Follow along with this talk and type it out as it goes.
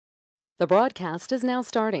The broadcast is now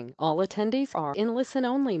starting. All attendees are in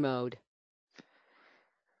listen-only mode.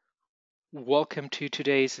 Welcome to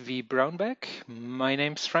today's vBrownBag. My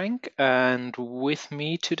name's Frank, and with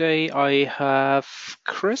me today I have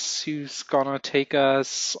Chris, who's gonna take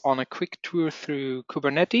us on a quick tour through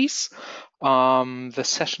Kubernetes. The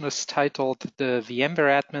session is titled "The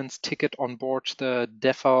VMware Admin's Ticket on Board the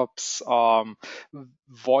DevOps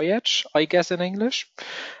Voyage," I guess in English.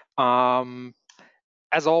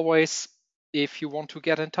 As always, if you want to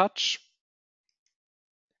get in touch,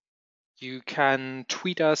 you can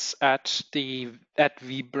tweet us at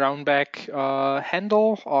vBrownBag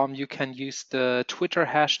handle. You can use the Twitter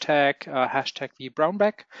hashtag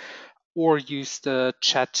vBrownBag, or use the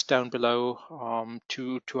chat down below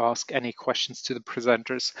to ask any questions to the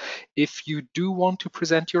presenters. If you do want to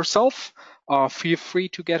present yourself, feel free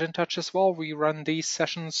to get in touch as well. We run these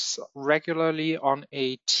sessions regularly on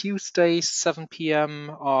a Tuesday, 7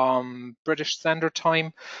 p.m. British Standard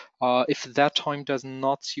Time. If that time does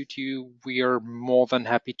not suit you, we are more than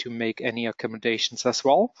happy to make any accommodations as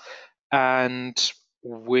well. And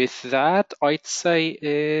with that, I'd say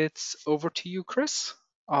it's over to you, Chris.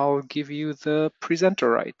 I'll give you the presenter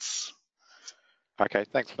rights. Okay,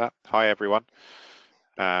 thanks for that. Hi, everyone.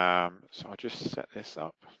 So I'll just set this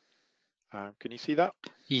up. Can you see that?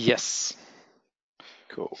 Yes.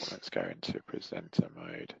 Cool. Let's go into presenter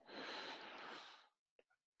mode. Does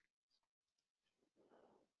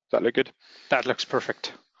that look good? That looks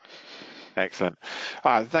perfect. Excellent.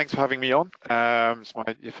 Thanks for having me on. It's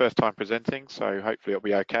your first time presenting, so hopefully it'll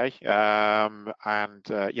be okay. Yeah,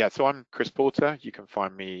 so I'm Chris Porter. You can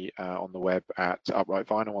find me on the web at Upright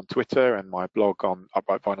Vinyl on Twitter and my blog on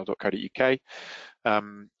uprightvinyl.co.uk.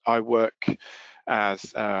 I work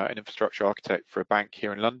as an infrastructure architect for a bank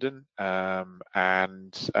here in London,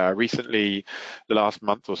 and recently, the last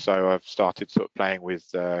month or so, I've started sort of playing with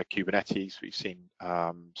Kubernetes. We've seen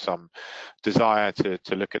some desire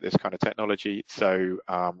to look at this kind of technology, so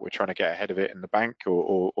we're trying to get ahead of it in the bank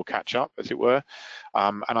or catch up, as it were.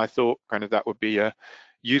 And I thought kind of that would be a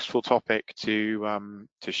useful topic to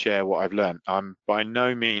share what I've learned. I'm by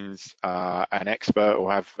no means an expert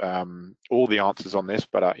or have all the answers on this,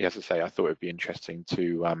 but as I say, I thought it'd be interesting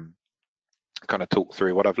to kind of talk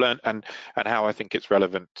through what I've learned and how I think it's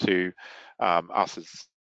relevant to us as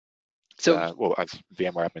as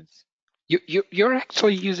VMware admins. You're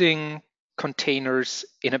actually using containers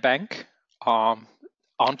in a bank.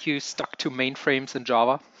 Aren't you stuck to mainframes in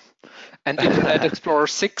Java and Internet Explorer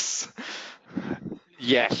 6?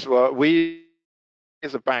 Yes, well, we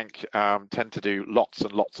as a bank tend to do lots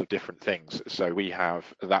and lots of different things. So we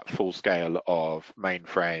have that full scale of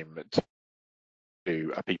mainframe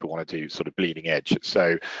to people want to do sort of bleeding edge.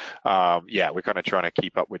 So yeah, we're kind of trying to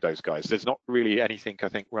keep up with those guys. There's not really anything, I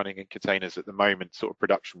think, running in containers at the moment, sort of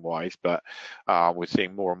production wise, but we're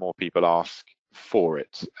seeing more and more people ask for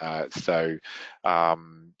it.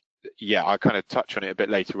 Yeah, I'll kind of touch on it a bit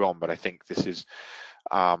later on, but I think this is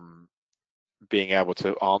being able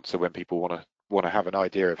to answer when people want to have an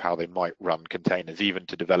idea of how they might run containers, even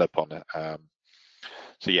to develop on it.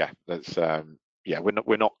 So yeah, that's yeah,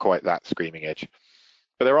 we're not quite that screaming edge,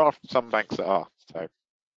 but there are some banks that are. So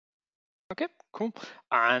okay, cool.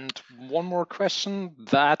 And one more question: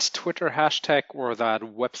 that Twitter hashtag or that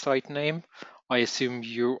website name, I assume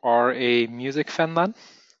you are a music fan then?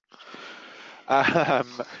 I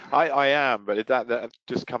am, but that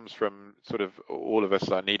just comes from sort of all of us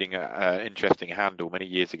needing an interesting handle many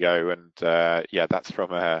years ago, and yeah, that's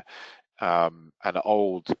from an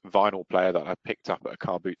old vinyl player that I picked up at a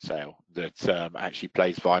car boot sale that actually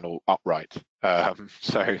plays vinyl upright.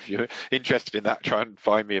 So if you're interested in that, try and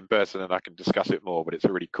find me in person and I can discuss it more, but it's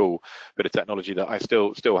a really cool bit of technology that I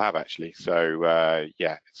still have actually. So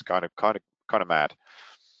yeah, it's kind of mad.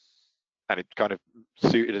 And it kind of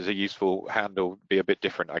suited as a useful handle, be a bit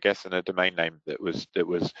different, I guess, than a domain name that was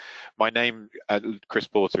my name. Chris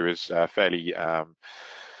Porter is fairly hard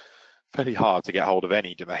to get hold of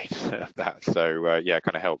any domain of that. So yeah, it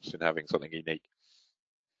kind of helps in having something unique.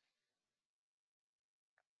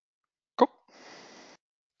 Cool.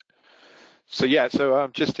 So yeah, so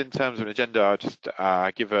just in terms of an agenda, I'll just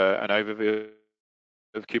give an overview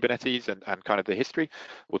of Kubernetes and kind of the history.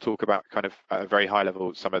 We'll talk about kind of at a very high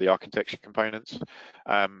level some of the architecture components,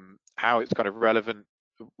 how it's kind of relevant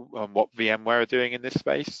on what VMware are doing in this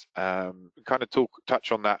space, kind of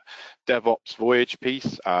touch on that DevOps Voyage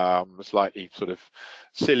piece, slightly sort of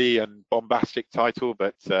silly and bombastic title,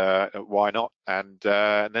 but why not? And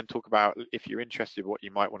then talk about, if you're interested, what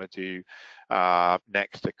you might want to do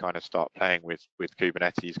next to kind of start playing with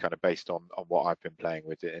Kubernetes, kind of based on what I've been playing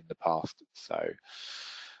with it in the past. So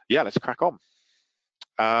yeah, let's crack on.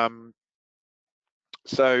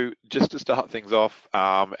 So just to start things off,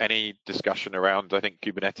 any discussion around, I think,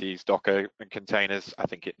 Kubernetes, Docker, and containers, I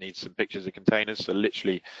think it needs some pictures of containers. So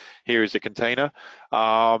literally, here is a container.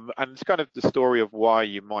 And it's kind of the story of why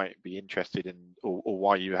you might be interested in, or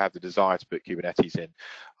why you have the desire to put Kubernetes in.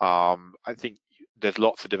 I think there's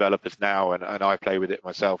lots of developers now, and I play with it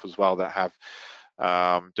myself as well, that have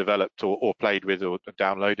developed or played with or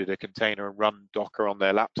downloaded a container and run Docker on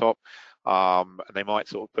their laptop. And they might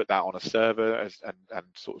sort of put that on a server and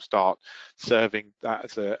sort of start serving that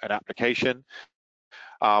as an application.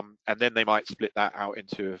 And then they might split that out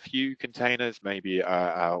into a few containers, maybe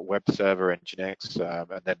a web server, Nginx,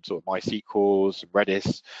 and then sort of MySQLs,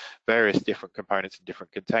 Redis, various different components in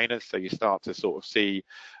different containers. So you start to sort of see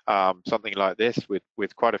something like this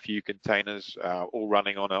with quite a few containers all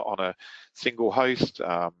running on a single host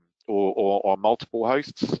or multiple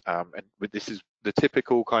hosts. And this is the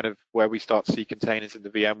typical kind of where we start to see containers in the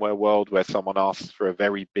VMware world, where someone asks for a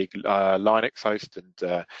very big Linux host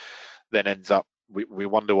and then ends up, we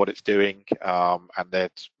wonder what it's doing, and they've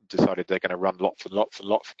decided they're going to run lots and lots and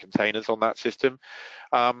lots of containers on that system.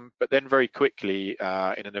 But then very quickly,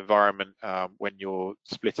 in an environment when you're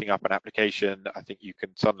splitting up an application, I think you can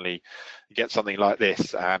suddenly get something like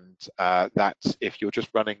this, and that if you're just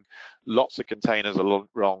running lots of containers along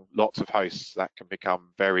lots of hosts, that can become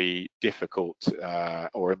very difficult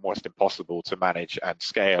or almost impossible to manage and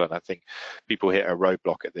scale. And I think people hit a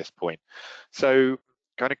roadblock at this point. So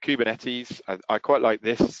kind of Kubernetes, I quite like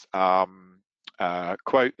this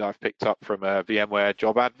quote that I've picked up from a VMware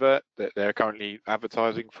job advert that they're currently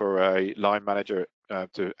advertising for a line manager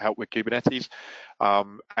to help with Kubernetes.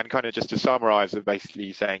 And kind of just to summarize, they're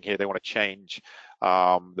basically saying here they want to change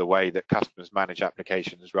the way that customers manage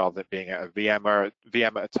applications, rather than being at a VM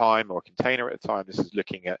at a time or a container at a time. This is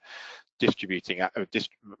looking at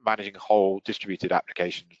managing whole distributed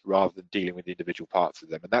applications rather than dealing with the individual parts of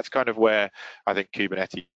them. And that's kind of where I think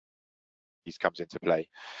Kubernetes comes into play.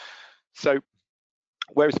 So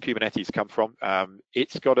where does Kubernetes come from?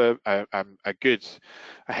 It's got a good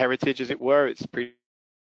heritage, as it were. Its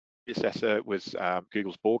predecessor was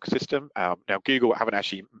Google's Borg system. Now, Google haven't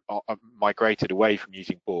actually migrated away from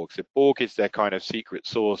using Borg. So Borg is their kind of secret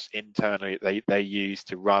source internally they use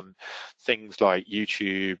to run things like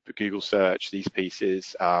YouTube, Google Search, these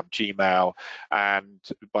pieces, Gmail, and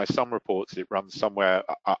by some reports, it runs somewhere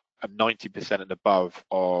 90% and above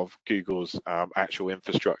of Google's actual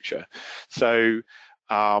infrastructure. So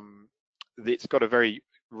it's got a very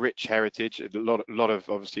rich heritage, a lot of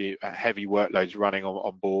obviously heavy workloads running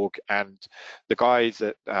on Borg, and the guys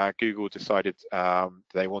at Google decided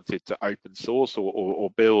they wanted to open source or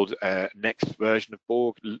build a next version of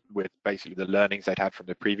Borg with basically the learnings they'd had from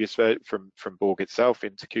the previous from Borg itself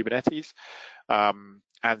into Kubernetes.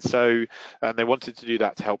 And so they wanted to do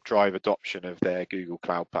that to help drive adoption of their Google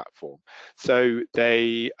Cloud Platform. So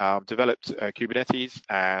they developed Kubernetes,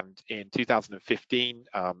 and in 2015,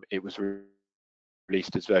 it was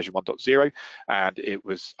released as version 1.0, and it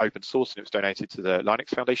was open source and it was donated to the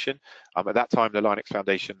Linux Foundation. At that time, the Linux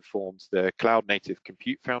Foundation formed the Cloud Native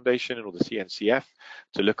Compute Foundation, or the CNCF,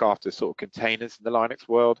 to look after sort of containers in the Linux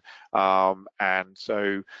world. And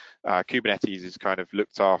so Kubernetes is kind of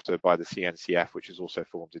looked after by the CNCF, which was also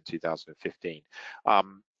formed in 2015.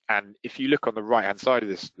 And if you look on the right-hand side of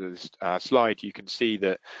this slide, you can see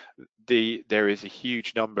that there is a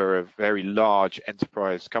huge number of very large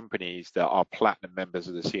enterprise companies that are platinum members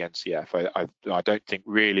of the CNCF. I don't think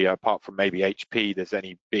really, apart from maybe HP, there's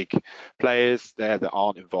any big players there that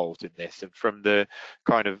aren't involved in this. And from the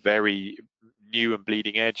kind of very new and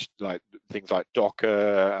bleeding edge, like things like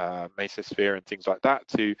Docker, Mesosphere and things like that,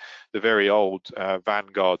 to the very old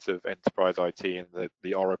vanguards of enterprise IT and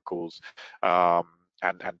the Oracles,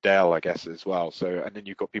 and Dell, I guess, as well. So, and then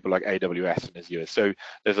you've got people like AWS and Azure. So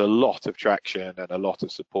there's a lot of traction and a lot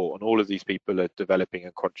of support, and all of these people are developing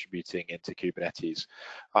and contributing into Kubernetes.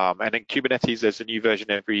 And in Kubernetes, there's a new version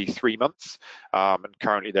every 3 months, and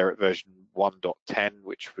currently they're at version 1.10,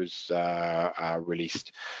 which was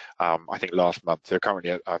released, I think, last month. They're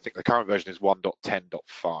currently, I think the current version is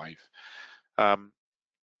 1.10.5.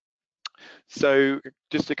 So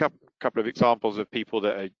just a couple of examples of people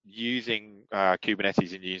that are using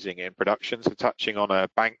Kubernetes and using it in production. So touching on a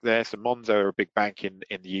bank there, so Monzo are a big bank in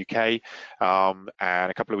the UK,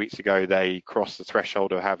 and a couple of weeks ago they crossed the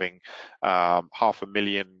threshold of having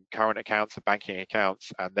 500,000 current accounts, banking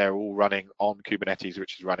accounts, and they're all running on Kubernetes,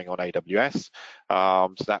 which is running on AWS.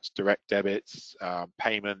 So that's direct debits,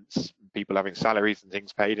 payments, people having salaries and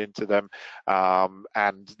things paid into them,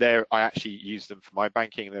 and I actually use them for my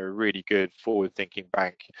banking. They're a really good forward-thinking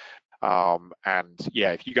bank. And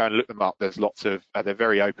yeah, if you go and look them up, there's lots of, they're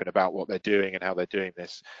very open about what they're doing and how they're doing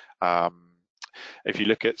this. If you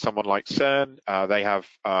look at someone like CERN, they have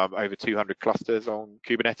over 200 clusters on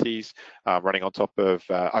Kubernetes running on top of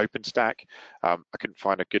OpenStack. I couldn't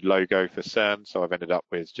find a good logo for CERN, so I've ended up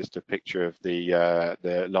with just a picture of the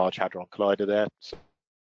Large Hadron Collider there. So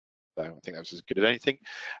I think that was as good as anything.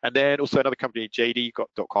 And then also another company,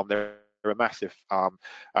 JD.com, they're a massive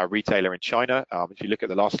retailer in China. If you look at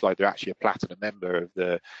the last slide, they're actually a platinum member of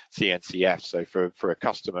the CNCF. So for a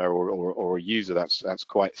customer or a user, that's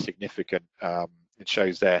quite significant. It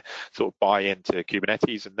shows their sort of buy-in to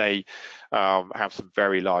Kubernetes, and they have some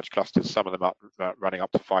very large clusters, some of them up running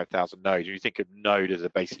up to 5,000 nodes. When you think of node as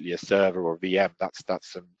basically a server or a VM, that's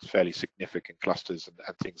some fairly significant clusters and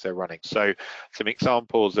things they're running. So some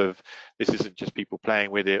examples of this isn't just people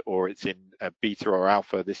playing with it or it's in a beta or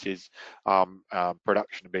alpha. This is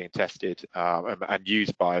production being tested and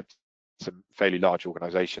used by some fairly large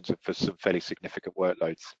organizations for some fairly significant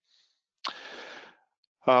workloads.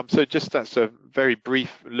 So just that's a very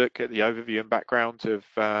brief look at the overview and background of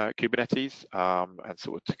Kubernetes, and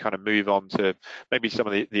sort of to kind of move on to maybe some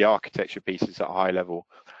of the architecture pieces at a high level.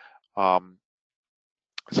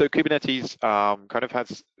 So Kubernetes kind of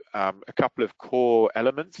has a couple of core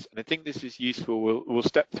elements, and I think this is useful. We'll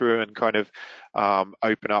step through and kind of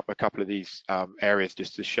open up a couple of these areas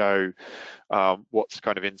just to show what's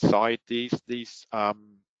kind of inside these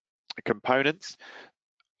components.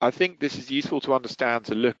 I think this is useful to understand,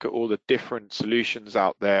 to look at all the different solutions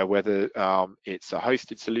out there, whether it's a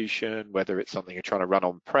hosted solution, whether it's something you're trying to run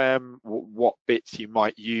on-prem, what bits you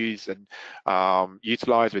might use and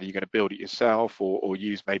utilize, whether you're going to build it yourself or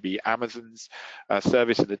use maybe Amazon's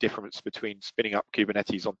service, and the difference between spinning up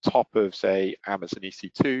Kubernetes on top of, say, Amazon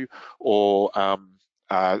EC2 or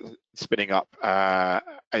spinning up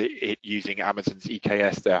it using Amazon's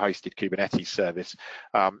EKS, their hosted Kubernetes service.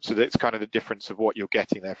 So that's kind of the difference of what you're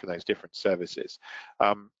getting there from those different services.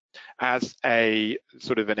 As a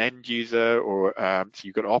sort of an end user, or so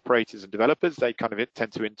you've got operators and developers, they kind of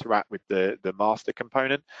tend to interact with the master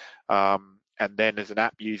component. And then as an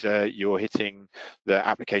app user, you're hitting the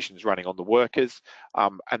applications running on the workers.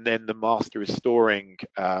 And then the master is storing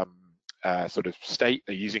sort of state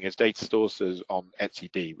they're using as data sources on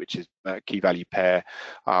etcd, which is a key value pair,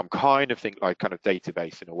 kind of think like kind of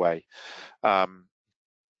database in a way.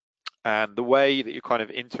 And the way that you kind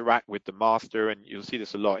of interact with the master, and you'll see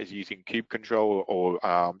this a lot, is using kubectl or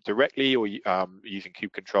directly, or using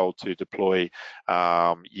kubectl to deploy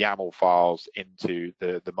YAML files into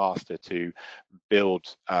the master to build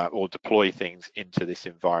or deploy things into this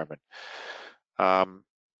environment.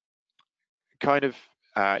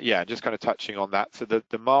 Yeah, just kind of touching on that. So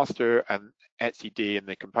the master and etcd and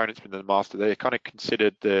the components within the master, they're kind of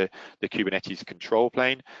considered the Kubernetes control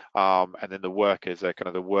plane, and then the workers are kind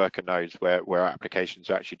of the worker nodes where applications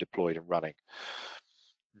are actually deployed and running.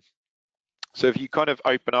 So if you kind of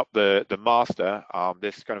open up the master,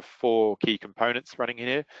 there's kind of 4 key components running in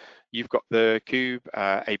here. You've got the Kube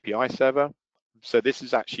API server. So this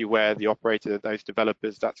is actually where the operator, those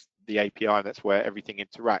developers, that's the API, and that's where everything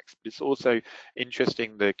interacts. But it's also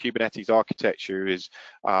interesting, the Kubernetes architecture is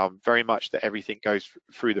very much that everything goes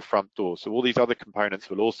through the front door. So all these other components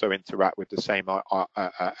will also interact with the same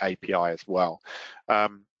API as well.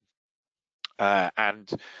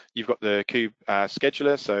 And you've got the Kube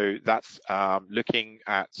scheduler, so that's looking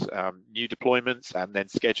at new deployments and then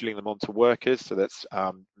scheduling them onto workers. So that's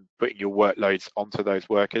putting your workloads onto those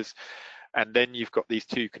workers. And then you've got these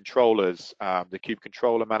 2 controllers, the Kube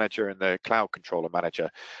Controller Manager and the Cloud Controller Manager.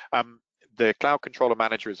 The Cloud Controller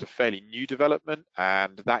Manager is a fairly new development,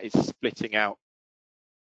 and that is splitting out,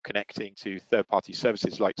 connecting to third-party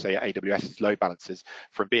services like, say, AWS's load balancers,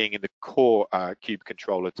 from being in the core Kube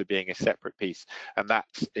controller to being a separate piece. And that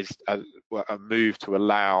is a move to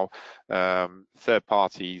allow third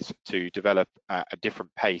parties to develop at a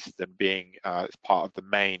different pace than being as part of the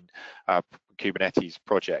main Kubernetes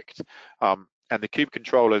project. And the Kube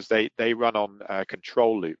controllers, they run on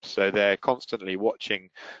control loops, so they're constantly watching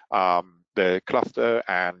the cluster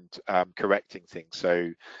and correcting things.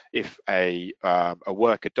 So if a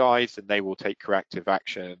worker dies, then they will take corrective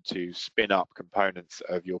action to spin up components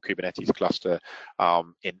of your Kubernetes cluster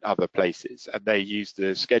in other places, and they use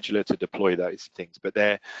the scheduler to deploy those things. But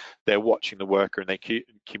they're watching the worker, and they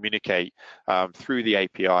communicate through the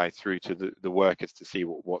API through to the workers to see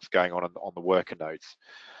what's going on the worker nodes.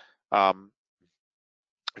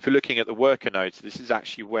 if you're looking at the worker nodes, this is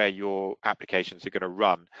actually where your applications are going to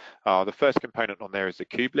run. The first component on there is the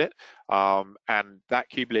kubelet, and that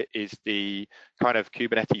kubelet is the kind of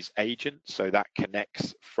Kubernetes agent, so that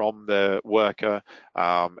connects from the worker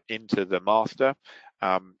into the master.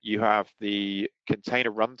 You have the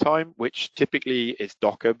container runtime, which typically is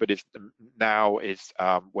Docker, but now is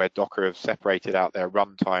where Docker have separated out their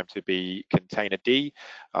runtime to be containerd.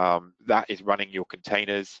 That is running your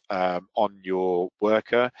containers on your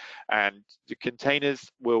worker, and the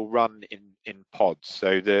containers will run in pods.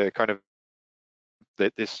 So the kind of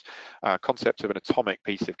this concept of an atomic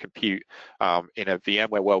piece of compute in a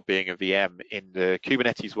VMware world being a VM, in the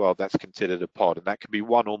Kubernetes world, that's considered a pod, and that can be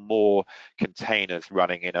one or more containers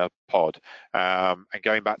running in a pod. And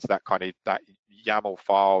going back to that that YAML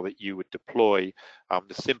file that you would deploy,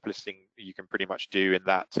 the simplest thing you can pretty much do in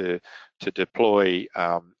that to deploy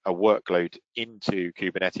a workload into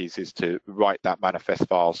Kubernetes is to write that manifest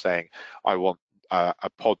file saying, I want a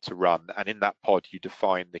pod to run, and in that pod you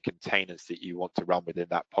define the containers that you want to run within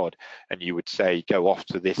that pod, and you would say go off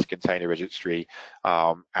to this container registry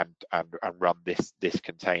and run this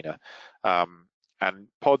container. And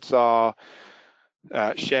pods are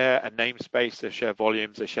share a namespace, they share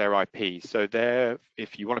volumes, they share IP. So there,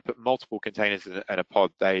 if you want to put multiple containers in a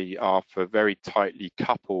pod, they are for very tightly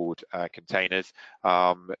coupled containers.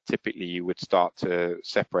 Typically, you would start to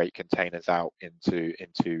separate containers out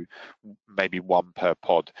into maybe one per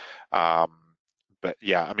pod. But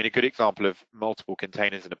yeah, I mean, a good example of multiple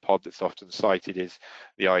containers in a pod that's often cited is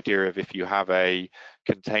the idea of if you have a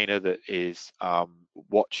container that is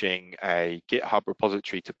watching a GitHub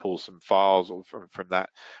repository to pull some files or from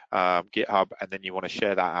that GitHub, and then you want to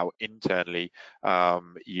share that out internally,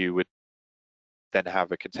 you would then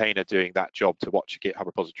have a container doing that job to watch a GitHub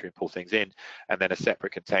repository and pull things in, and then a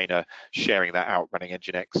separate container sharing that out, running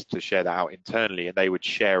Nginx to share that out internally, and they would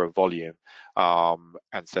share a volume.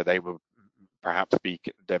 And so they would perhaps be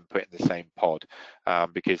then put in the same pod,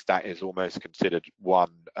 because that is almost considered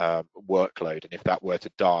one workload, and if that were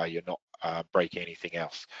to die, you're not breaking anything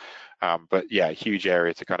else. But yeah, a huge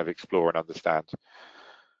area to kind of explore and understand.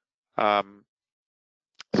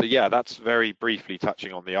 So yeah, that's very briefly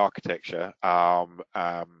touching on the architecture, and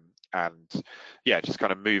yeah, just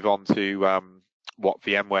kind of move on to what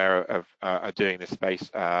VMware are doing in this space.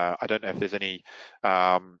 I don't know if there's any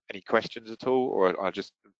questions at all, or I'll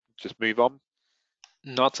just move on.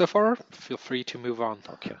 Not so far. Feel free to move on.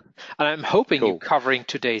 Okay. And I'm hoping Cool. you're covering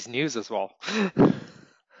today's news as well.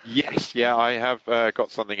 Yes, yeah, I have got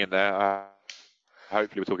something in there.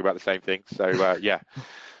 Hopefully we're talking about the same thing. So yeah.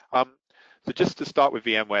 So just to start with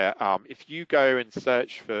VMware, if you go and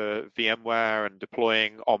search for VMware and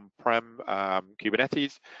deploying on-prem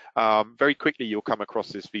Kubernetes, very quickly you'll come across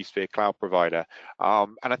this vSphere cloud provider.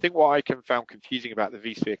 And I think what I found confusing about the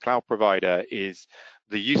vSphere cloud provider is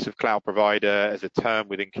the use of cloud provider as a term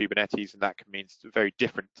within Kubernetes, and that can mean very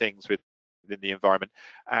different things within the environment.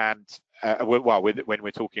 And well, when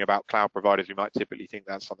we're talking about cloud providers, we might typically think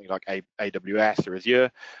that's something like AWS or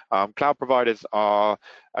Azure. Cloud providers are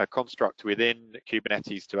a construct within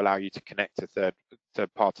Kubernetes to allow you to connect to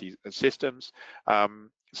third-party systems.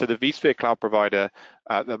 So the vSphere cloud provider,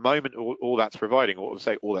 at the moment, all that's providing, or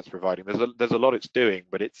say all that's providing, there's a lot it's doing,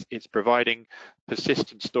 but it's providing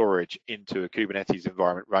persistent storage into a Kubernetes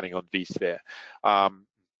environment running on vSphere.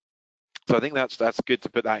 So I think that's good to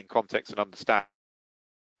put that in context and understand.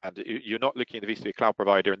 And you're not looking at the vSphere cloud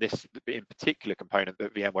provider and this in particular component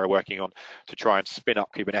that VMware are working on to try and spin up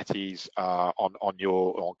Kubernetes on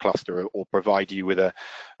your cluster, or provide you with a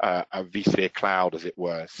vSphere cloud, as it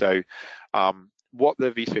were. So what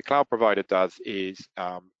the vSphere cloud provider does is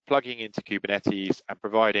plugging into Kubernetes and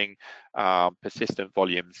providing persistent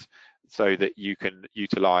volumes, so that you can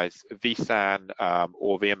utilize vSAN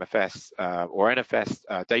or VMFS or NFS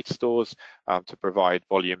data stores to provide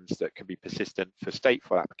volumes that can be persistent for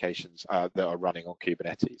stateful applications that are running on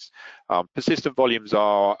Kubernetes. Persistent volumes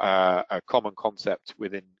are a common concept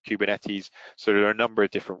within Kubernetes, so there are a number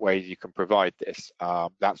of different ways you can provide this.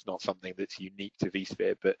 That's not something that's unique to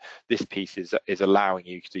vSphere, but this piece is allowing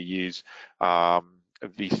you to use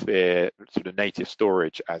vSphere sort of native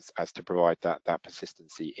storage as to provide that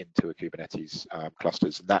persistency into a Kubernetes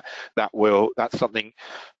clusters, and that's something.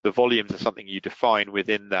 The volumes are something you define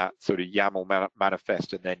within that sort of YAML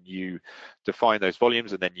manifest, and then you define those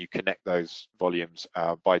volumes, and then you connect those volumes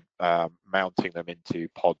by mounting them into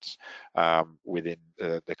pods within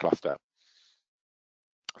the cluster.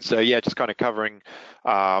 So yeah, just kind of covering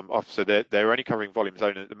off. So they're only covering volumes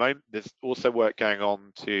only at the moment. There's also work going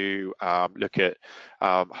on to look at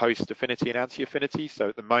host affinity and anti-affinity. So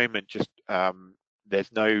at the moment, just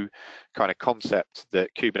there's no kind of concept that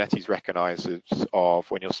Kubernetes recognizes of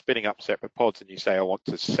when you're spinning up separate pods and you say, I want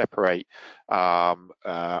to separate, I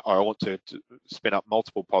want to spin up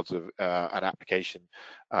multiple pods of an application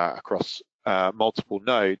across multiple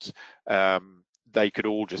nodes, they could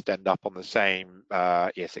all just end up on the same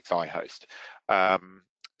ESXi host.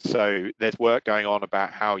 So there's work going on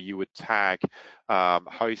about how you would tag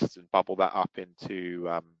hosts and bubble that up into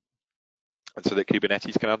and so that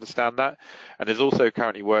Kubernetes can understand that. And there's also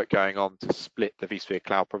currently work going on to split the vSphere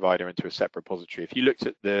cloud provider into a separate repository. If you looked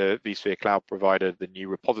at the vSphere cloud provider, the new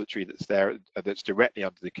repository that's there, that's directly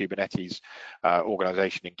under the Kubernetes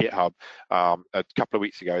organization in GitHub, a couple of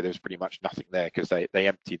weeks ago, there was pretty much nothing there because they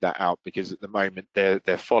emptied that out, because at the moment they're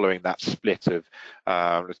following that split of,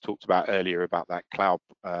 as talked about earlier, about that cloud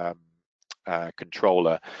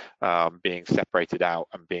controller being separated out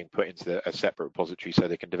and being put into a separate repository so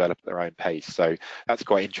they can develop at their own pace. So that's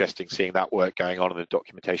quite interesting, seeing that work going on in the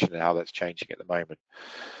documentation and how that's changing at the moment.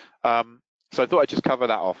 So I thought I'd just cover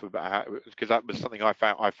that off about because that was something I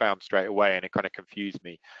found straight away, and it kind of confused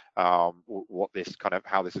me what this kind of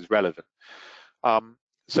how this is relevant.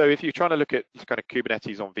 So if you're trying to look at kind of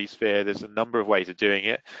Kubernetes on vSphere, there's a number of ways of doing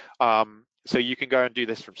it. So you can go and do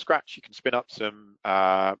this from scratch. You can spin up some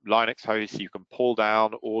Linux hosts. You can pull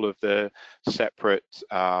down all of the separate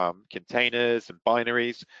containers and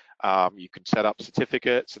binaries. You can set up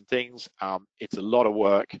certificates and things. It's a lot of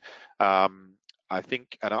work. I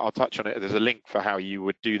think, and I'll touch on it, there's a link for how you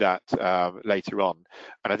would do that later on.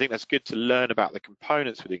 And I think that's good to learn about the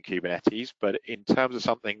components within Kubernetes, but in terms of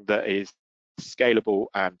something that is scalable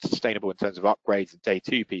and sustainable in terms of upgrades and day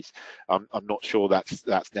two piece, I'm not sure that's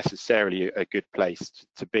necessarily a good place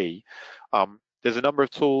to be. There's a number of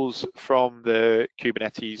tools from the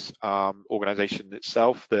Kubernetes organization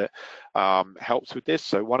itself that helps with this.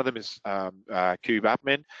 So one of them is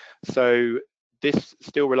kubeadmin. So this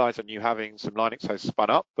still relies on you having some Linux hosts spun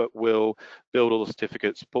up, but will build all the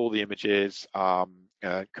certificates, pull the images,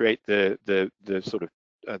 create the sort of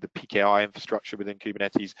the PKI infrastructure within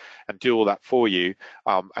Kubernetes, and do all that for you,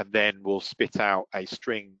 and then we'll spit out a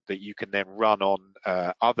string that you can then run on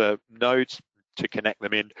other nodes to connect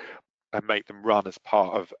them in and make them run as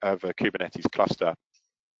part of a Kubernetes cluster.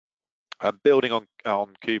 Building on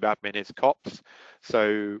kubeadmin is kops.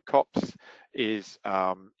 So kops is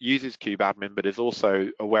uses kubeadmin, but is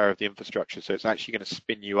also aware of the infrastructure. So it's actually going to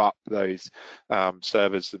spin you up those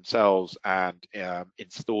servers themselves and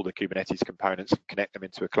install the Kubernetes components and connect them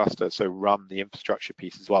into a cluster. So run the infrastructure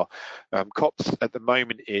piece as well. Kops at the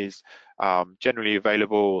moment is generally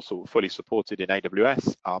available, sort of fully supported in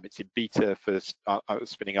AWS. It's in beta for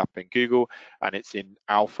spinning up in Google, and it's in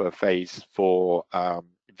alpha phase for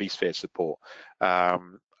vSphere support.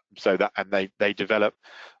 So that, and they develop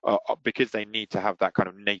because they need to have that kind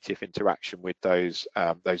of native interaction with those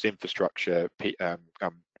infrastructure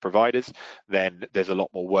providers. Then there's a lot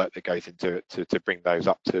more work that goes into it to bring those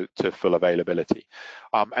up to full availability.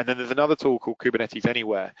 And then there's another tool called Kubernetes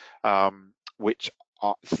Anywhere, which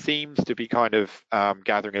seems to be kind of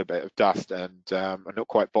gathering a bit of dust, and I'm not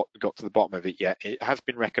quite got to the bottom of it yet. It has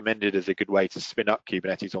been recommended as a good way to spin up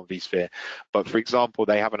Kubernetes on vSphere, but for example,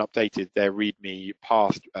 they haven't updated their README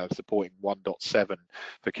past supporting 1.7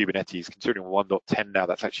 for Kubernetes, considering 1.10 now.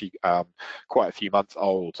 That's actually quite a few months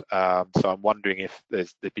old. So I'm wondering if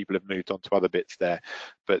the people have moved on to other bits there,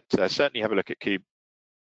 but certainly have a look at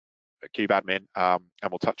kubeadmin, and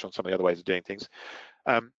we'll touch on some of the other ways of doing things.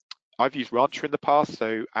 I've used Rancher in the past,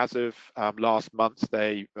 so as of last month,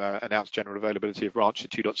 they announced general availability of Rancher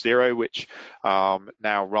 2.0, which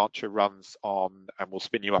now Rancher runs on and will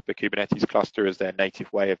spin you up a Kubernetes cluster as their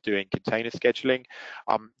native way of doing container scheduling.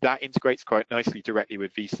 That integrates quite nicely directly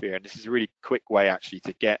with vSphere, and this is a really quick way actually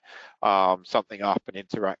to get something up and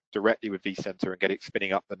interact directly with vCenter and get it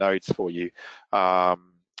spinning up the nodes for you.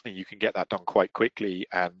 You can get that done quite quickly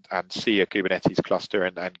and see a Kubernetes cluster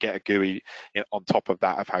and get a GUI on top of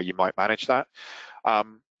that of how you might manage that.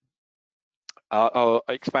 I'll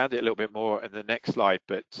expand it a little bit more in the next slide,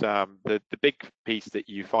 but the big piece that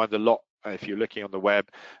you find a lot if you're looking on the web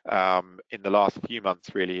in the last few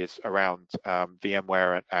months really is around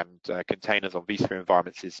VMware and containers on vSphere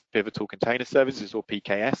environments is Pivotal Container Services, or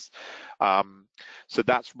PKS. So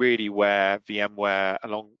that's really where VMware,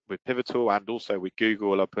 along with Pivotal and also with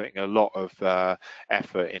Google, are putting a lot of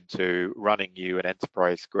effort into running you an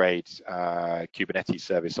enterprise-grade Kubernetes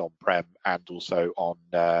service on-prem and also on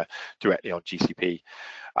directly on GCP.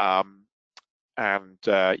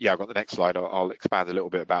 Yeah, I've got the next slide. I'll expand a little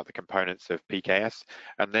bit about the components of PKS.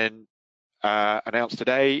 And then announced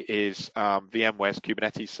today is VMware's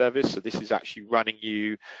Kubernetes service. So this is actually running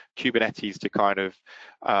you Kubernetes to kind of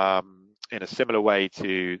in a similar way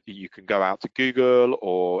to, you can go out to Google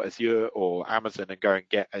or Azure or Amazon and go and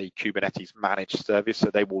get a Kubernetes managed service, so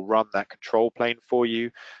they will run that control plane for you.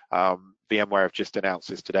 VMware have just announced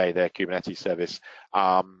this today, their Kubernetes service,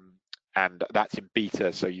 and that's in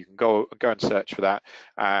beta, so you can go and search for that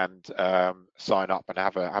and sign up and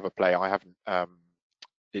have a play. I haven't,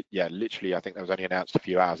 literally, I think that was only announced a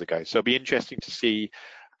few hours ago, so it'll be interesting to see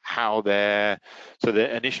how the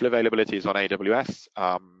initial availability is on AWS,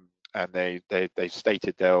 and they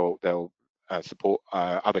stated they'll support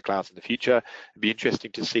other clouds in the future. It'd be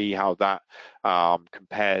interesting to see how that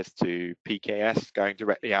compares to PKS going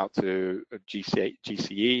directly out to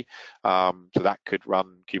GCE. So that could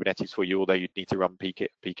run Kubernetes for you, although you'd need to run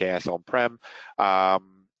PKS on-prem,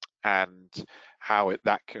 and how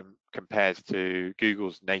that compares to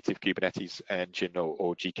Google's native Kubernetes engine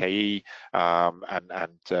or GKE, and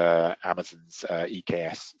Amazon's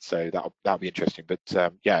EKS. So that'll be interesting. But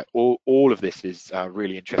yeah, all of this is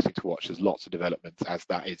really interesting to watch. There's lots of developments, as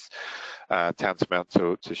that is tantamount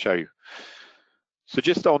to show you. So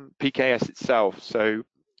just on PKS itself, so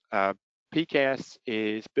PKS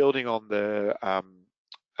is building on the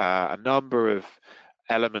a number of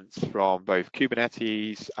elements from both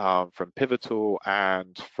Kubernetes, from Pivotal,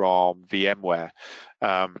 and from VMware.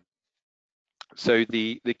 So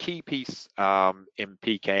the key piece in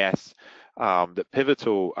PKS that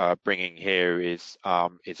Pivotal are bringing here is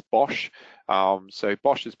Bosch. So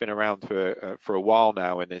Bosch has been around for a while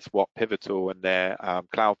now, and it's what Pivotal and their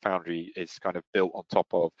Cloud Foundry is kind of built on top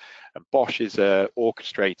of. And Bosch is an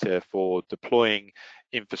orchestrator for deploying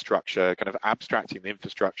infrastructure, kind of abstracting the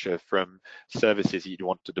infrastructure from services you'd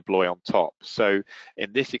want to deploy on top. So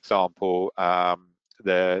in this example,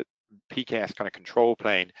 the PKS kind of control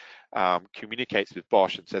plane communicates with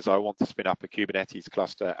Bosch and says, I want to spin up a Kubernetes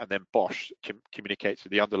cluster, and then Bosch communicates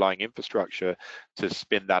with the underlying infrastructure to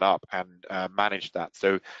spin that up and manage that.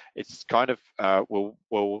 So it's kind of,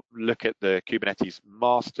 we'll look at the Kubernetes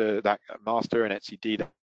master and etcd,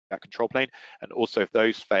 that control plane, and also if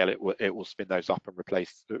those fail, it will spin those up and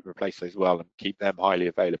replace those as well and keep them highly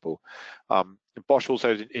available. Bosch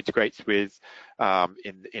also integrates with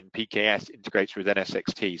in PKS integrates with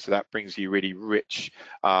NSXT, so that brings you really rich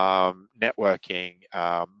networking,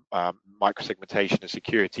 microsegmentation and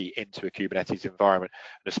security into a Kubernetes environment,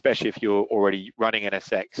 and especially if you're already running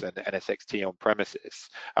NSX and NSXT on premises,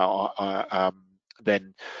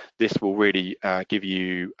 then this will really give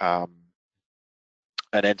you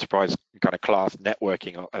an enterprise kind of class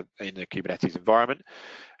networking in the Kubernetes environment.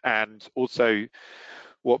 And also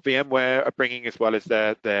what VMware are bringing as well as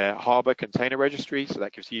their Harbor container registry. So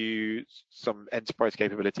that gives you some enterprise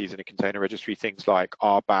capabilities in a container registry, things like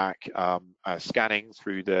RBAC, scanning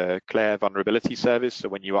through the Claire vulnerability service. So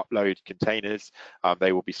when you upload containers,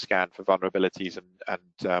 they will be scanned for vulnerabilities,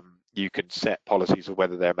 and you can set policies of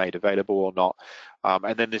whether they're made available or not.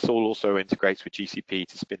 And then this all also integrates with GCP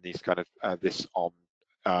to spin these kind of this on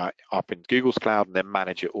up in Google's cloud, and then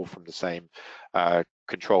manage it all from the same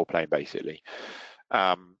control plane, basically.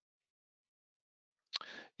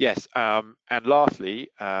 Yes, and lastly,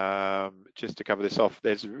 just to cover this off,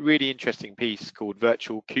 there's a really interesting piece called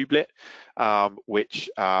Virtual Kubelet, which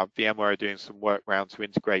VMware are doing some work around to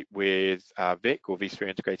integrate with VIC, or vSphere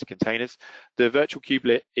Integrated Containers. The Virtual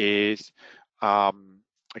Kubelet is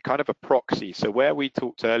a kind of a proxy. So where we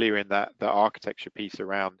talked earlier in the architecture piece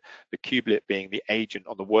around the kubelet being the agent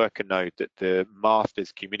on the worker node that the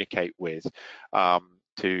masters communicate with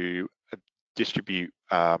to distribute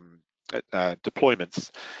deployments,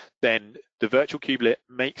 then the virtual kubelet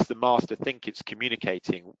makes the master think it's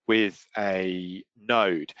communicating with a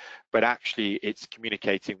node, but actually it's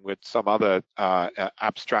communicating with some other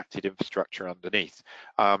abstracted infrastructure underneath.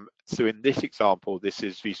 So in this example, this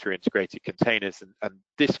is vSphere Integrated Containers, and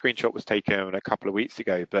this screenshot was taken a couple of weeks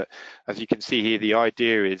ago, but as you can see here, the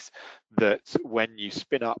idea is that when you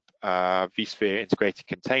spin up vSphere Integrated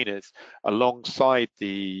Containers alongside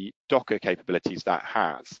the Docker capabilities that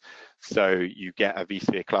has, so you get a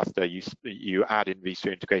vSphere cluster, you add in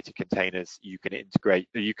vSphere Integrated Containers, you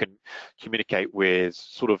can communicate with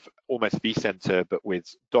sort of almost vCenter, but with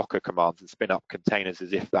Docker commands, and spin up containers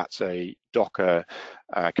as if that's a Docker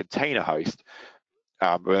container host.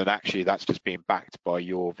 But actually that's just being backed by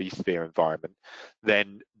your vSphere environment.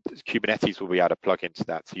 Then Kubernetes will be able to plug into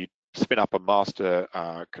that. So you spin up a master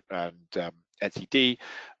and etcd,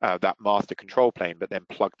 that master control plane, but then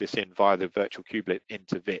plug this in via the virtual kubelet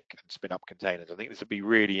into VIC and spin up containers. I think this would be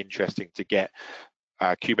really interesting to get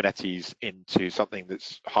Kubernetes into something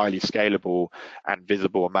that's highly scalable and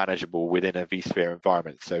visible and manageable within a vSphere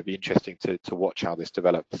environment. So it'd be interesting to watch how this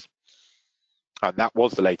develops. And that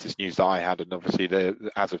was the latest news that I had, and obviously,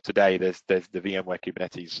 as of today, there's the VMware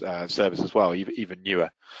Kubernetes service as well, even newer.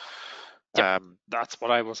 Yeah, that's what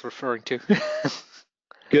I was referring to.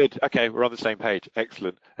 Good. Okay, we're on the same page.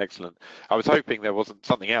 Excellent, excellent. I was hoping there wasn't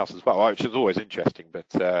something else as well, which is always interesting.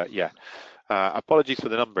 But yeah, apologies for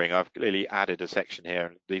the numbering. I've clearly added a section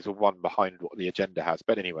here. These are one behind what the agenda has.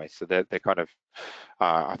 But anyway, so they're kind of.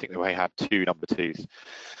 I think they had 2 number 2s.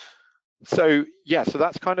 So yeah, so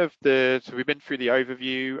that's kind of so we've been through the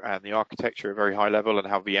overview and the architecture at a very high level and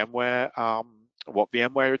how VMware, what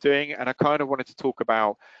VMware are doing, and I kind of wanted to talk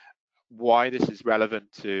about why this is relevant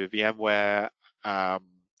to VMware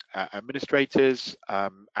administrators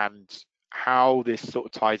and how this sort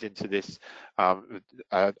of ties into this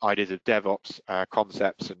ideas of DevOps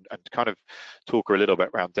concepts and kind of talk a little bit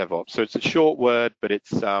around DevOps. So it's a short word, but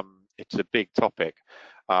it's a big topic.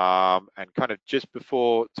 And kind of just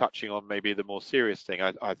before touching on maybe the more serious thing,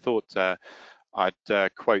 I thought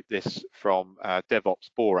I'd quote this from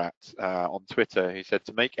DevOps Borat on Twitter. He said,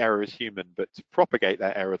 "To make error is human, but to propagate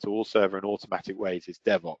that error to all server and automatic ways is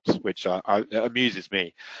DevOps," which amuses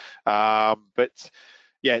me. But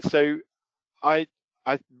yeah, so I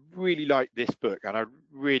really like this book, and I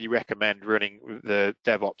really recommend running the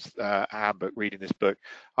DevOps handbook, reading this book.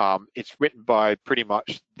 It's written by pretty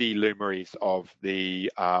much the luminaries of the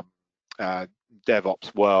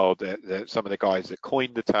DevOps world, some of the guys that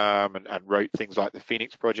coined the term and wrote things like the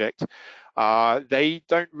Phoenix Project. They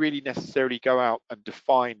don't really necessarily go out and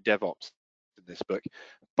define DevOps in this book,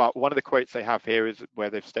 but one of the quotes they have here is where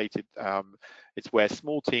they've stated it's where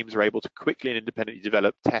small teams are able to quickly and independently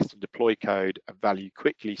develop, test and deploy code and value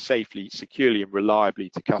quickly, safely, securely and reliably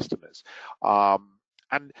to customers.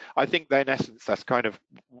 And I think that in essence, that's kind of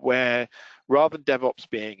where, rather than DevOps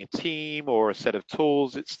being a team or a set of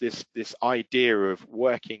tools, it's this idea of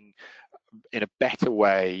working in a better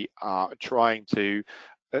way, trying to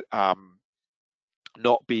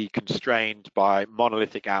not be constrained by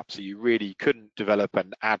monolithic apps that you really couldn't develop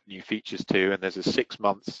and add new features to, and there's a 6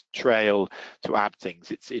 months trail to add things.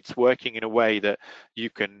 It's working in a way that you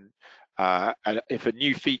can, if a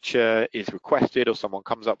new feature is requested or someone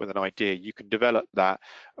comes up with an idea, you can develop that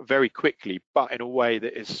very quickly, but in a way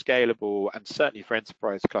that is scalable and certainly for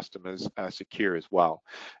enterprise customers secure as well.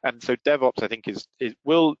 And so DevOps, I think,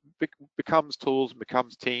 becomes tools and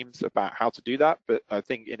becomes teams about how to do that. But I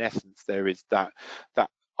think in essence there is that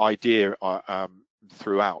idea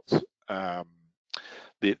throughout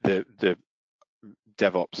the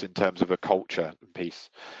DevOps in terms of a culture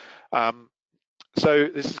piece. So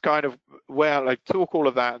this is kind of where I talk all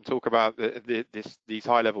of that and talk about these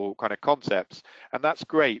high-level kind of concepts, and that's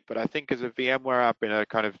great. But I think as a VMware admin,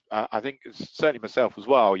 I think certainly myself as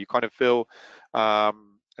well, you kind of feel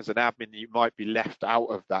as an admin you might be left out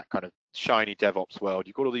of that kind of shiny DevOps world.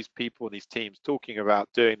 You've got all these people and these teams talking about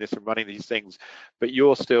doing this and running these things, but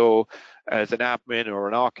you're still, as an admin or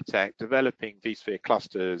an architect, developing vSphere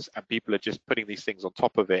clusters, and people are just putting these things on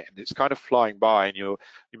top of it, and it's kind of flying by, and you're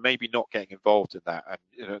maybe not getting involved in that.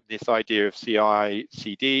 And this idea of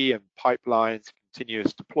CI/CD and pipelines,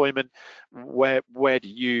 continuous deployment, where do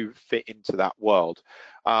you fit into that world?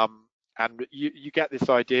 And you get this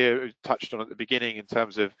idea touched on at the beginning in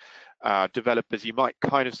terms of developers. You might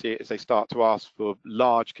kind of see it as they start to ask for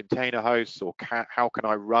large container hosts, or how can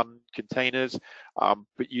I run containers,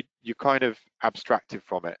 but you kind of abstracted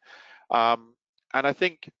from it. And I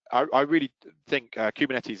think I really think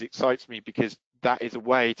Kubernetes excites me because that is a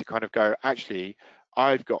way to kind of go, actually,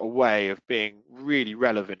 I've got a way of being really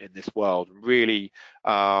relevant in this world, really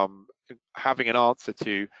having an answer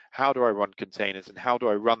to how do I run containers and how do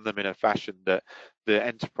I run them in a fashion that the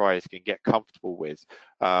enterprise can get comfortable with,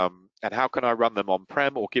 and how can I run them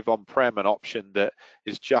on-prem or give on-prem an option that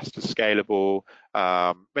is just as scalable,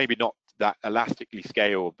 maybe not that elastically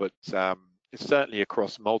scaled, but it's certainly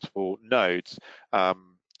across multiple nodes,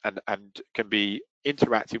 and can be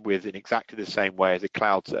interacted with in exactly the same way as a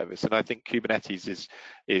cloud service. And I think Kubernetes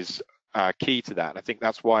is key to that. And I think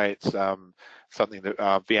that's why it's something that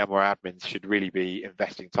VMware admins should really be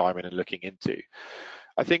investing time in and looking into.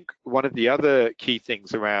 I think one of the other key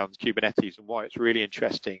things around Kubernetes and why it's really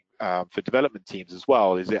interesting for development teams as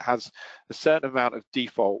well is it has a certain amount of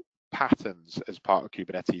default patterns as part of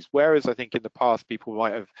Kubernetes, whereas I think in the past people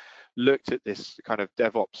might have looked at this kind of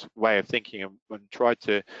DevOps way of thinking and tried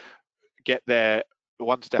to get there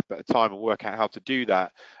one step at a time and work out how to do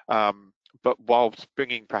that, but whilst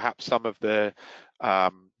bringing perhaps some of the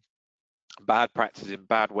bad practices and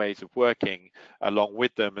bad ways of working along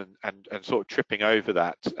with them, and sort of tripping over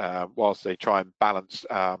that whilst they try and balance,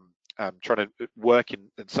 trying to work in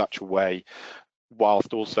such a way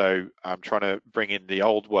whilst also trying to bring in the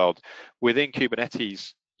old world. Within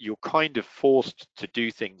Kubernetes, you're kind of forced to do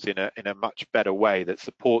things in a much better way that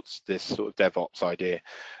supports this sort of DevOps idea.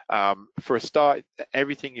 For a start,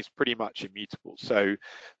 everything is pretty much immutable. So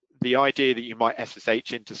the idea that you might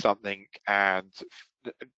SSH into something and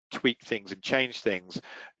tweak things and change things,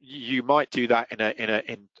 you might do that in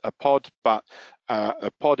a pod, but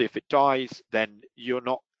a pod, if it dies, then you're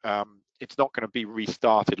not it's not going to be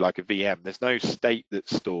restarted like a VM. There's no state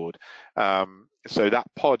that's stored. So that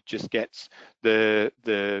pod just gets the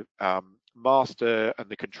master, and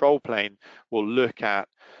the control plane will look at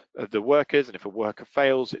the workers, and if a worker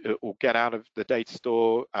fails, it will get out of the data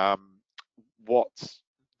store what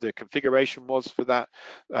the configuration was for that,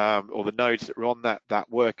 or the nodes that were on that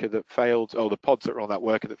worker that failed, or the pods that were on that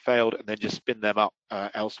worker that failed, and then just spin them up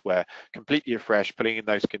elsewhere, completely afresh, putting in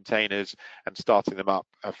those containers and starting them up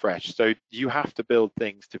afresh. So you have to build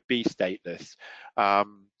things to be stateless.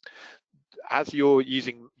 As you're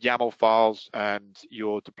using YAML files and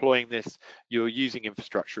you're deploying this, you're using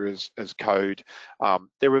infrastructure as code.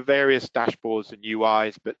 There are various dashboards and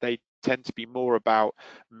UIs, but they tend to be more about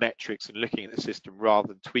metrics and looking at the system rather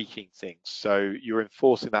than tweaking things. So you're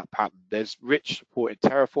enforcing that pattern. There's rich support in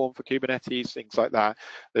Terraform for Kubernetes, things like that.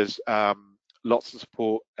 There's lots of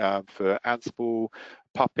support for Ansible,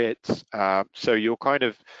 Puppet. So you're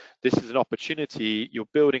this is an opportunity. You're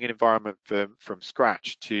building an environment from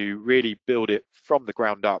scratch to really build it from the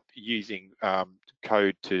ground up using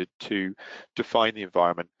code to define the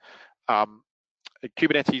environment.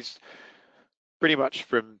 Kubernetes pretty much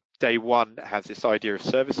from day one has this idea of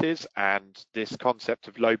services and this concept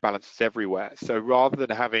of load balancers everywhere. So rather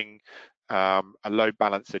than having a load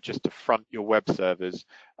balancer just to front your web servers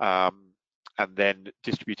and then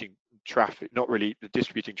distributing traffic, not really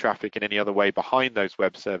distributing traffic in any other way behind those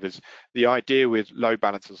web servers, the idea with load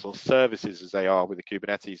balancers or services as they are with the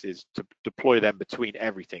Kubernetes is to deploy them between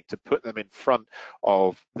everything, to put them in front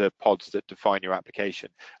of the pods that define your application.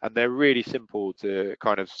 And they're really simple to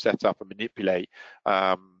kind of set up and manipulate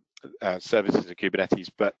services in Kubernetes,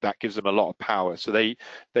 but that gives them a lot of power. So they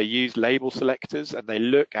use label selectors, and they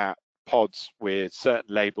look at pods with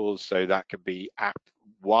certain labels, so that can be app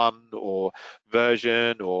 1 or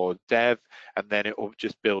version or dev, and then it will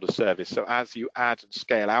just build a service. So as you add and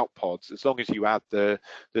scale out pods, as long as you add the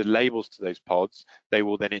labels to those pods, they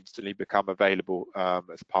will then instantly become available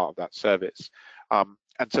as part of that service.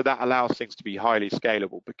 And so that allows things to be highly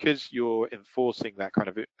scalable because you're enforcing that kind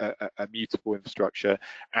of a mutable infrastructure,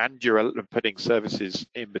 and you're putting services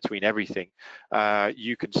in between everything.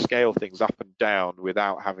 You can scale things up and down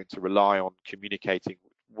without having to rely on communicating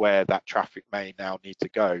where that traffic may now need to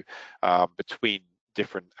go between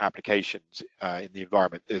different applications in the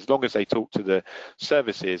environment. As long as they talk to the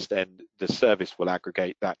services, then the service will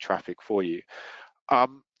aggregate that traffic for you.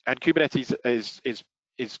 And Kubernetes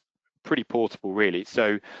is pretty portable, really.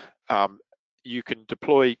 So you can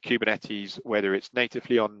deploy Kubernetes whether it's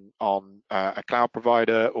natively on a cloud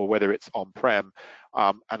provider or whether it's on-prem.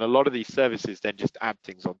 And a lot of these services then just add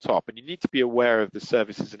things on top. And you need to be aware of the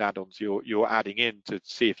services and add-ons you're adding in to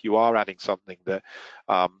see if you are adding something that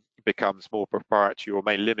becomes more proprietary or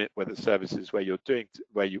may limit whether services where you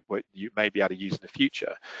may be able to use in the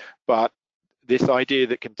future. But this idea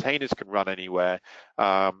that containers can run anywhere,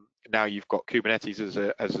 now you've got Kubernetes as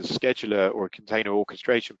a scheduler or a container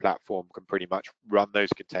orchestration platform, can pretty much run those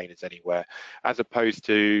containers anywhere, as opposed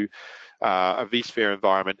to a vSphere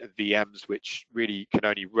environment and VMs, which really can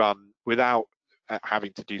only run without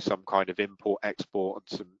having to do some kind of import, export,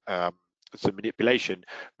 and some manipulation,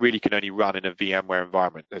 really can only run in a VMware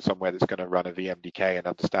environment. There's somewhere that's going to run a VMDK and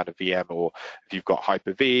understand a VM, or if you've got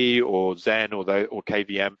Hyper-V or Xen or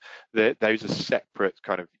KVM, those are separate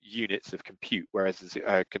kind of units of compute, whereas as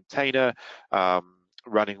a container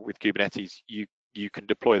running with Kubernetes, you can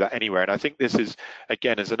deploy that anywhere. And I think this is,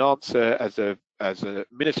 again, as an answer as an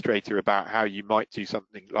administrator about how you might do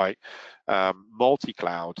something like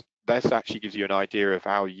multi-cloud, this actually gives you an idea of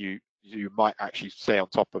how you might actually stay on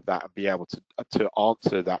top of that and be able to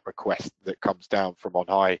answer that request that comes down from on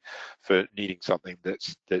high for needing something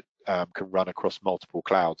that can run across multiple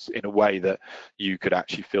clouds in a way that you could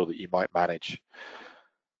actually feel that you might manage.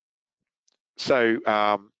 So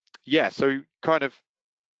yeah, so kind of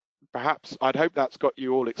perhaps I'd hope that's got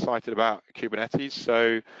you all excited about Kubernetes.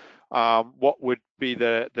 So what would be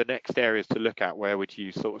the next areas to look at? Where would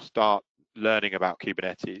you sort of start learning about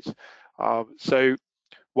Kubernetes? So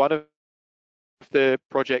one of the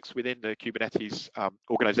projects within the Kubernetes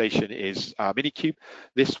organization is Minikube.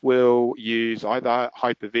 This will use either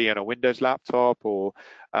Hyper-V on a Windows laptop or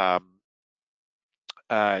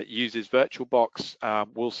uses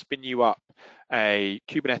VirtualBox. Will spin you up a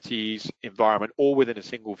Kubernetes environment all within a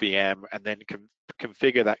single VM, and then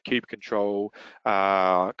configure that kube control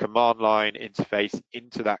command line interface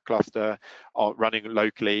into that cluster running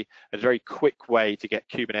locally. It's a very quick way to get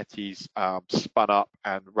Kubernetes spun up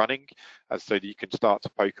and running so that you can start to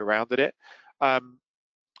poke around at it.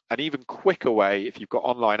 An even quicker way, if you've got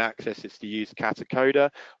online access, is to use Katacoda.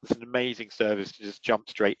 It's an amazing service to just jump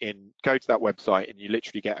straight in, go to that website, and you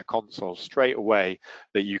literally get a console straight away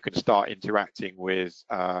that you can start interacting with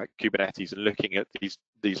Kubernetes and looking at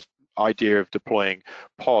these idea of deploying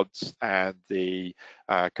pods and the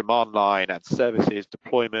command line and services,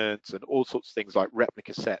 deployments, and all sorts of things like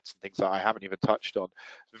replica sets and things that I haven't even touched on.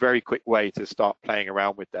 It's a very quick way to start playing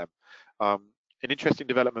around with them. An interesting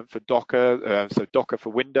development for Docker, so Docker for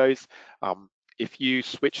Windows, if you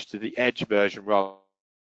switch to the Edge version rather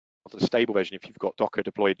than the stable version, if you've got Docker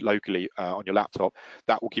deployed locally on your laptop,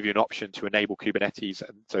 that will give you an option to enable Kubernetes,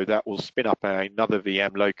 and so that will spin up another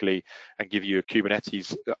VM locally and give you a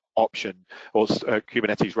Kubernetes option, or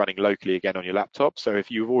Kubernetes running locally again on your laptop. So if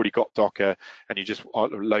you've already got Docker and you just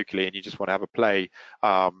locally and you just want to have a play,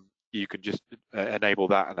 you can just enable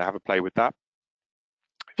that and have a play with that.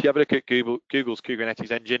 If you have a look at Google's Kubernetes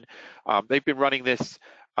engine, they've been running this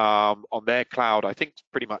on their cloud, I think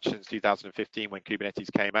pretty much since 2015 when Kubernetes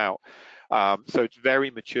came out. So it's very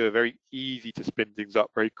mature, very easy to spin things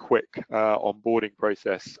up, very quick onboarding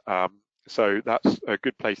process. So that's a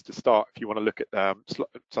good place to start if you want to look at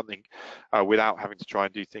something without having to try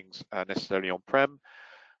and do things necessarily on-prem.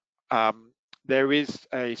 There is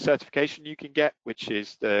a certification you can get, which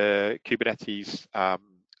is the Kubernetes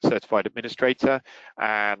Certified Administrator,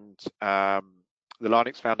 and the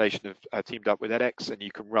Linux Foundation have teamed up with edX, and you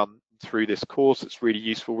can run through this course. It's really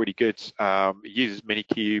useful, really good. It uses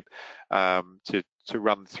Minikube to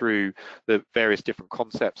run through the various different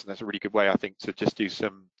concepts, and that's a really good way, I think, to just do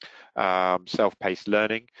some self-paced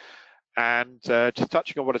learning. And just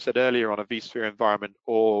touching on what I said earlier on a vSphere environment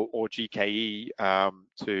or GKE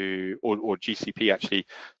or GCP actually,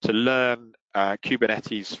 to learn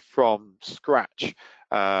Kubernetes from scratch.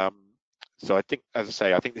 So I think, as I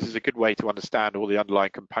say, I think this is a good way to understand all the underlying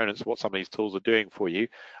components of what some of these tools are doing for you.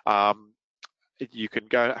 You can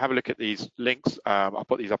go and have a look at these links. I'll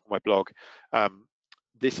put these up on my blog.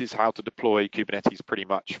 This is how to deploy Kubernetes pretty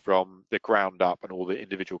much from the ground up and all the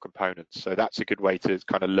individual components. So that's a good way to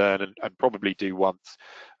kind of learn and probably do once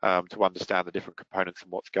to understand the different components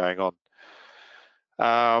and what's going on.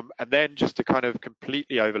 And then just to kind of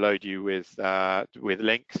completely overload you with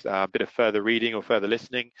links, a bit of further reading or further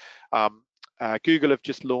listening. Google have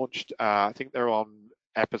just launched, I think they're on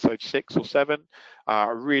episode 6 or 7,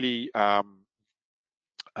 really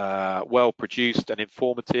well produced and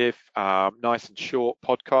informative, nice and short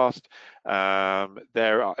podcast.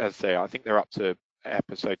 They're, as I say, I think they're up to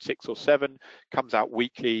episode 6 or 7, comes out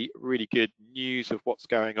weekly, really good news of what's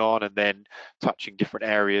going on, and then touching different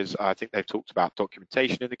areas. I think they've talked about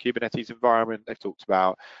documentation in the Kubernetes environment, they've talked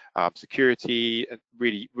about security,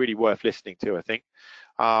 really worth listening to, I think.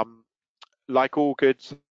 Like all good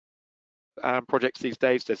projects these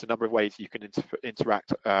days, there's a number of ways you can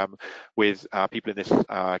interact with people in this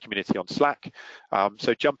community on Slack.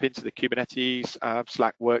 So jump into the Kubernetes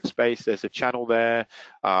Slack workspace. There's a channel there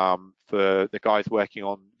for the guys working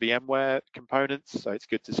on VMware components, so it's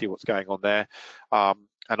good to see what's going on there.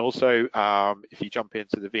 And also, if you jump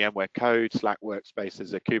into the VMware code Slack workspace,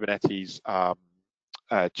 there's a Kubernetes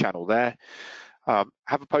channel there.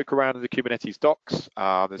 Have a poke around in the Kubernetes docs.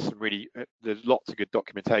 There's lots of good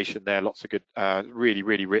documentation there, lots of good,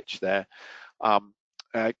 really rich there.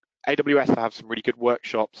 AWS have some really good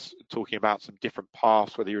workshops talking about some different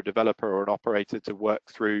paths, whether you're a developer or an operator, to work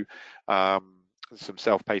through some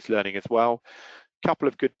self-paced learning as well. A couple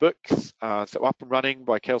of good books. So Up and Running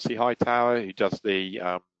by Kelsey Hightower, who does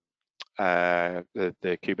the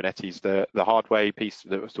Kubernetes, the hard way piece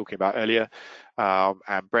that I was talking about earlier,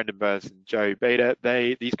 and Brendan Burns and Joe Bader.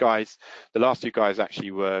 These guys, the last 2 guys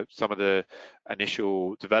actually were some of the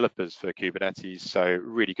initial developers for Kubernetes, so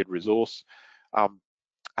really good resource.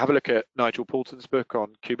 Have a look at Nigel Poulton's book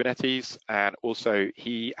on Kubernetes, and also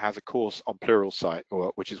he has a course on Pluralsight,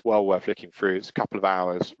 which is well worth looking through. It's a couple of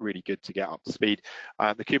hours, really good to get up to speed.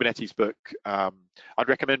 The Kubernetes book, I'd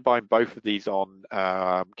recommend buying both of these on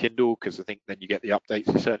Kindle, because I think then you get the updates.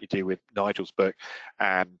 You certainly do with Nigel's book,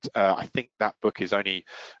 and I think that book is only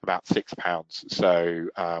about £6,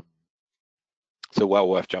 so well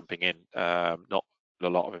worth jumping in. Not a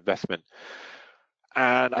lot of investment.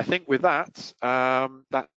 And I think with that,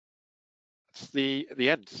 that's that's the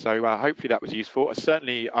end. So hopefully that was useful.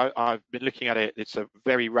 Certainly, I've been looking at it. It's a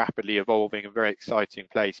very rapidly evolving and very exciting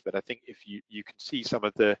place. But I think if you can see some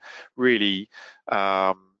of the really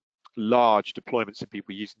large deployments of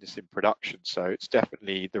people using this in production, so it's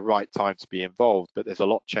definitely the right time to be involved. But there's a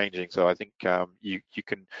lot changing, so I think you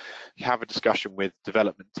can have a discussion with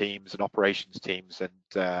development teams and operations teams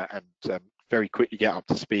and very quickly get up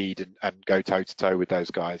to speed and go toe to toe with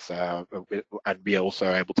those guys and be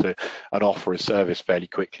also able to offer a service fairly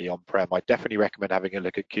quickly on prem. I definitely recommend having a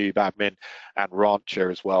look at kubeadmin and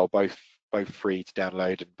Rancher as well, both free to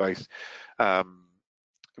download and both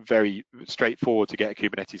very straightforward to get a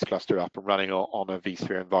Kubernetes cluster up and running on a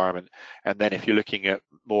vSphere environment. And then if you're looking at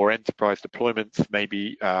more enterprise deployments,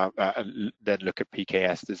 maybe then look at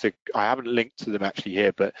PKS. I haven't linked to them actually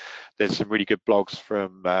here, but there's some really good blogs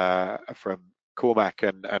from Cormac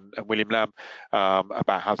and William Lamb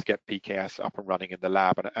about how to get PKS up and running in the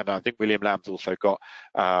lab. And I think William Lamb's also got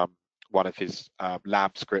one of his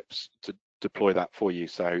lab scripts to deploy that for you.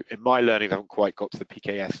 So in my learning, I haven't quite got to the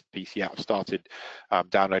PKS piece yet. I've started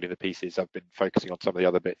downloading the pieces. I've been focusing on some of the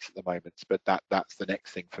other bits at the moment, but that's the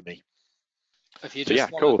next thing for me.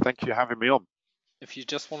 Cool. Thank you for having me on. If you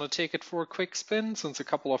just want to take it for a quick spin, since a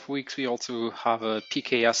couple of weeks we also have a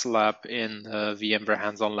PKS lab in VMware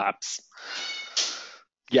Hands-on Labs.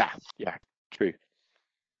 Yeah, true.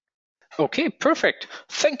 Okay, perfect.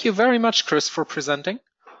 Thank you very much, Chris, for presenting.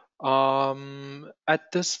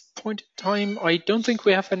 At this point in time, I don't think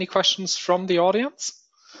we have any questions from the audience.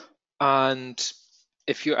 And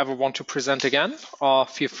if you ever want to present again,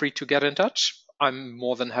 feel free to get in touch. I'm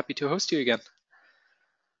more than happy to host you again.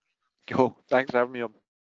 Cool. Thanks for having me on.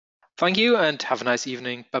 Thank you and have a nice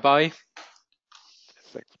evening. Bye-bye.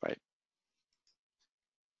 Thanks, bye.